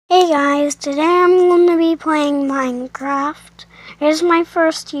Hey guys, today I'm going to be playing Minecraft. Here's my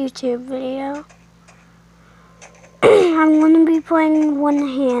first YouTube video. I'm going to be playing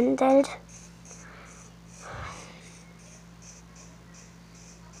one-handed.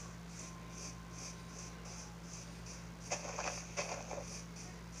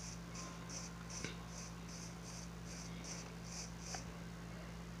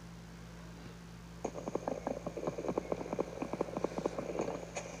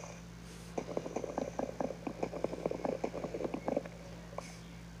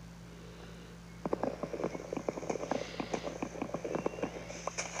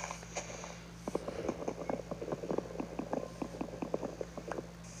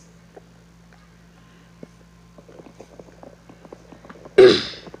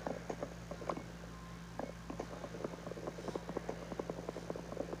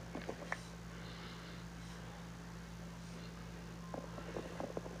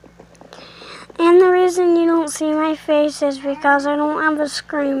 And the reason you don't see my face is because I don't have a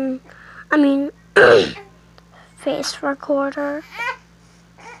face recorder.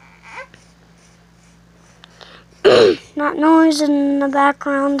 That noise in the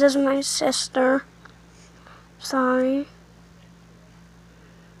background is my sister. Sorry.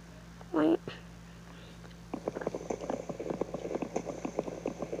 Wait.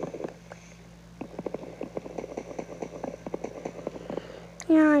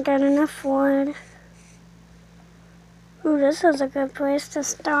 Yeah, I got enough wood. Ooh, this is a good place to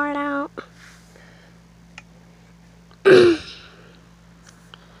start out.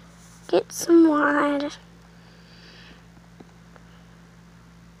 Get some wood.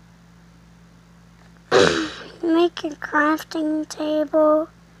 Make a crafting table.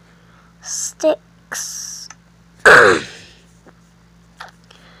 Sticks. Put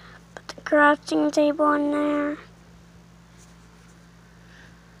the crafting table in there.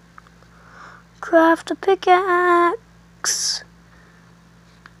 Craft a pickaxe.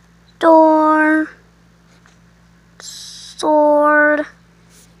 Door. Sword.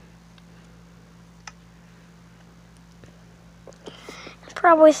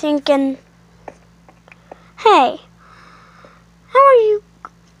 Probably thinking, hey, how are you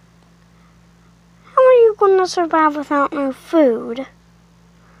gonna survive without no food?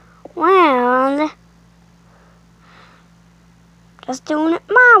 Well, just doing it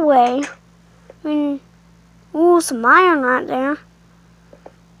my way. Ooh, some iron right there.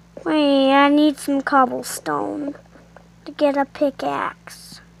 Wait, I need some cobblestone to get a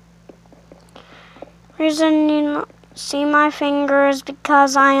pickaxe. Reason you don't see my fingers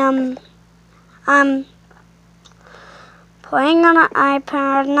because I'm playing on an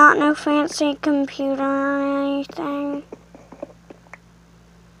iPad, not no fancy computer or anything.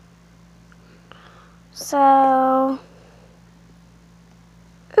 So,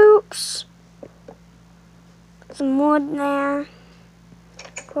 oops. Some wood there.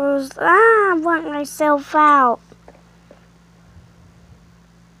 I burnt myself out.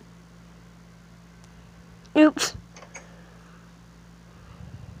 Oops.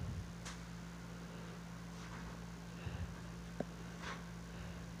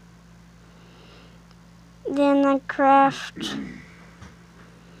 Then I craft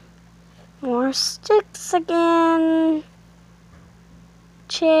more sticks again.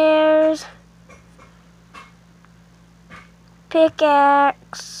 Chairs.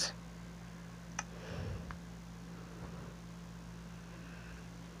 Pickaxe.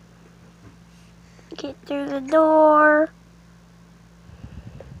 Get through the door.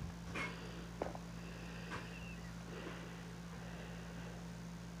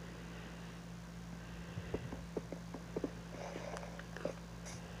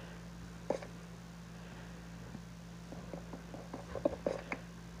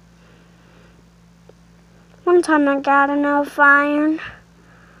 One time I got enough iron.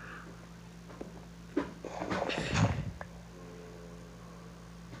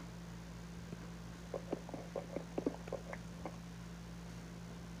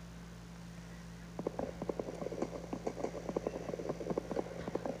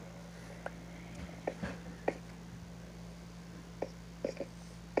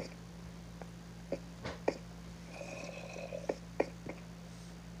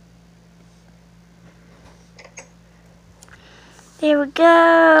 There we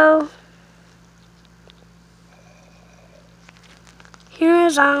go.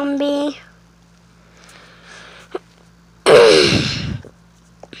 Here's a zombie.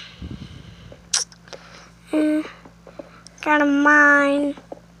 Got a mine.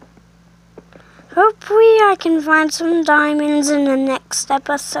 Hopefully I can find some diamonds in the next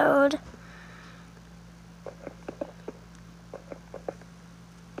episode.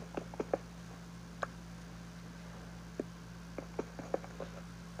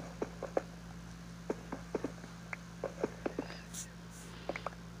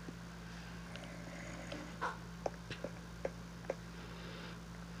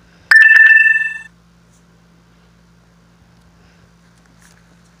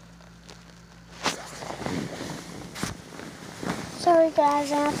 Sorry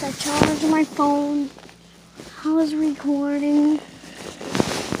guys, I have to charge my phone. I was recording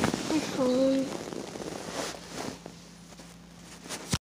my phone.